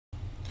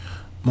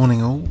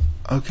Morning all.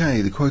 Okay,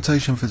 the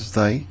quotation for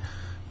today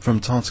from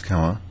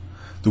Tartakower.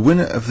 The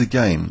winner of the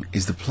game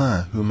is the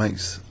player who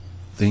makes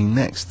the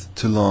next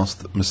to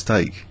last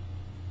mistake.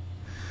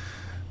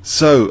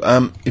 So,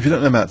 if you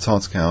don't know about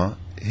Tartakower,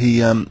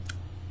 he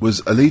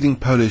was a leading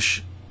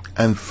Polish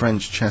and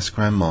French chess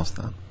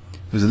grandmaster.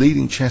 He was a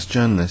leading chess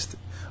journalist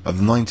of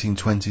the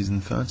 1920s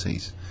and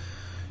 30s.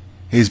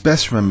 He is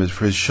best remembered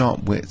for his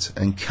sharp wit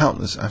and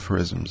countless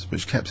aphorisms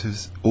which kept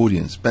his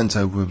audience bent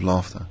over with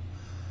laughter.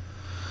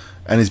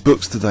 And his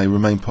books today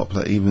remain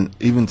popular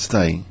even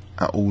today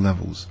at all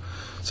levels.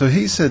 So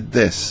he said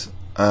this,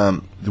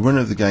 the winner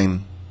of the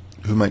game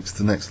who makes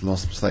the next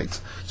last mistakes.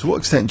 To what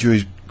extent do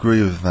you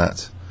agree with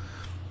that?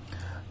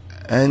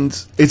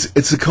 And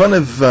it's a kind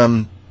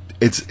of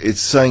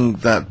it's saying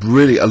that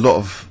really a lot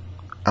of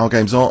our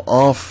games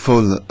are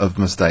full of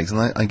mistakes,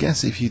 and I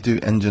guess if you do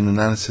engine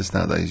analysis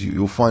nowadays,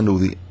 you'll find all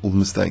the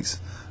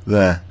mistakes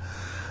there,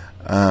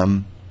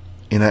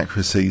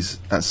 inaccuracies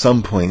at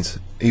some point.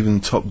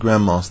 Even top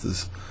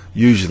grandmasters,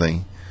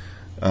 usually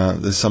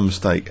there's some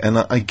mistake, and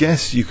I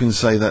guess you can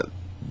say that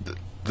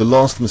the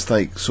last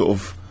mistake sort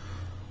of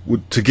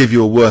would to give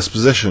you a worse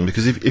position,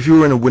 because if you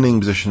were in a winning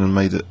position and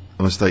made a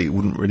mistake, it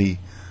wouldn't really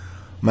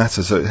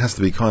matter. So it has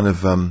to be kind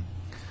of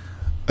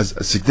a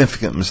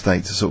significant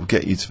mistake to sort of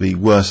get you to be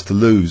worse to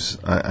lose.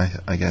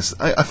 I guess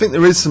I think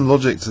there is some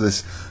logic to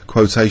this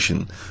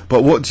quotation,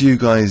 but what do you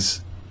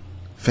guys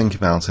think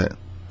about it?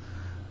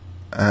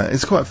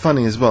 It's quite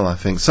funny as well. I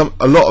think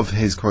a lot of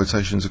his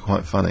quotations are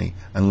quite funny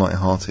and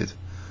light-hearted.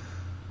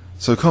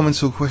 So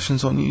comments or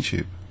questions on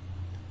YouTube.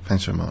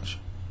 Thanks very much.